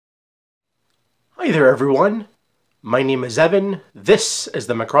Hi there everyone, my name is Evan, this is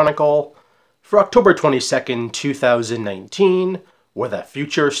the Chronicle for October 22nd, 2019, where the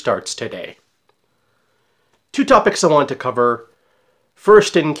future starts today. Two topics I want to cover.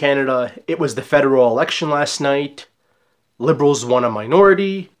 First, in Canada, it was the federal election last night. Liberals won a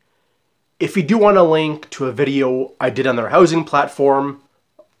minority. If you do want a link to a video I did on their housing platform,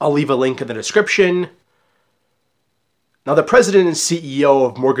 I'll leave a link in the description. Now, the president and CEO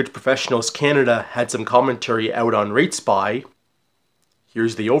of Mortgage Professionals Canada had some commentary out on RateSpy.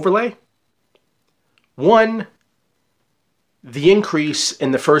 Here's the overlay. 1. The increase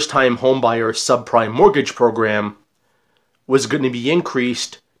in the first-time homebuyer subprime mortgage program was going to be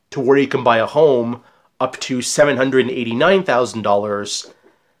increased to where you can buy a home up to $789,000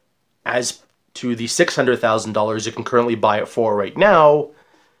 as to the $600,000 you can currently buy it for right now.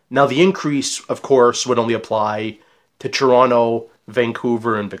 Now, the increase, of course, would only apply to Toronto,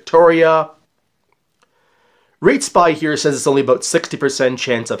 Vancouver, and Victoria. RateSpy here says it's only about 60%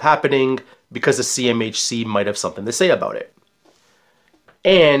 chance of happening because the CMHC might have something to say about it.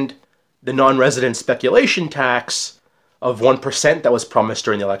 And the non-resident speculation tax of 1% that was promised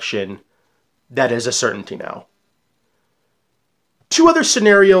during the election, that is a certainty now. Two other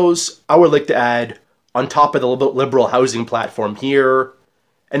scenarios I would like to add on top of the Liberal housing platform here.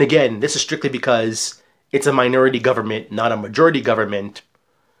 And again, this is strictly because it's a minority government, not a majority government.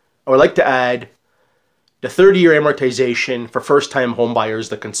 I would like to add the 30-year amortization for first-time homebuyers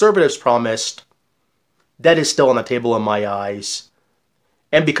the Conservatives promised. That is still on the table in my eyes.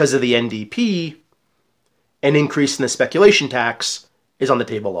 And because of the NDP, an increase in the speculation tax is on the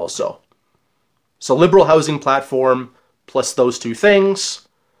table also. So Liberal housing platform plus those two things,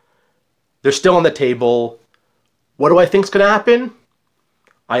 they're still on the table. What do I think is going to happen?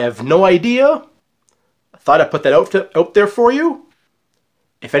 I have no idea. Thought I'd put that out there for you.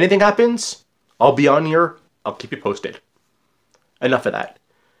 If anything happens, I'll be on here. I'll keep you posted. Enough of that.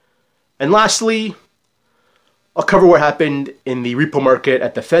 And lastly, I'll cover what happened in the repo market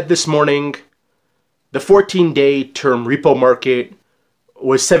at the Fed this morning. The 14-day term repo market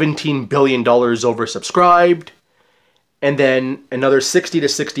was $17 billion oversubscribed. And then another $60 to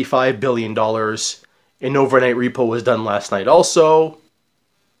 $65 billion in overnight repo was done last night also.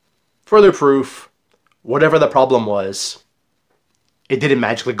 Further proof, whatever the problem was, it didn't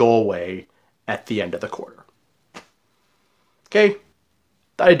magically go away at the end of the quarter. Okay,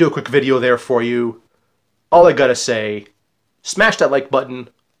 thought I'd do a quick video there for you. All I gotta say, smash that like button,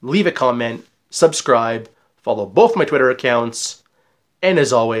 leave a comment, subscribe, follow both my Twitter accounts, and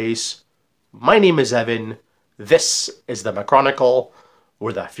as always, my name is Evan. This is the Chronicle,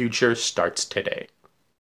 where the future starts today.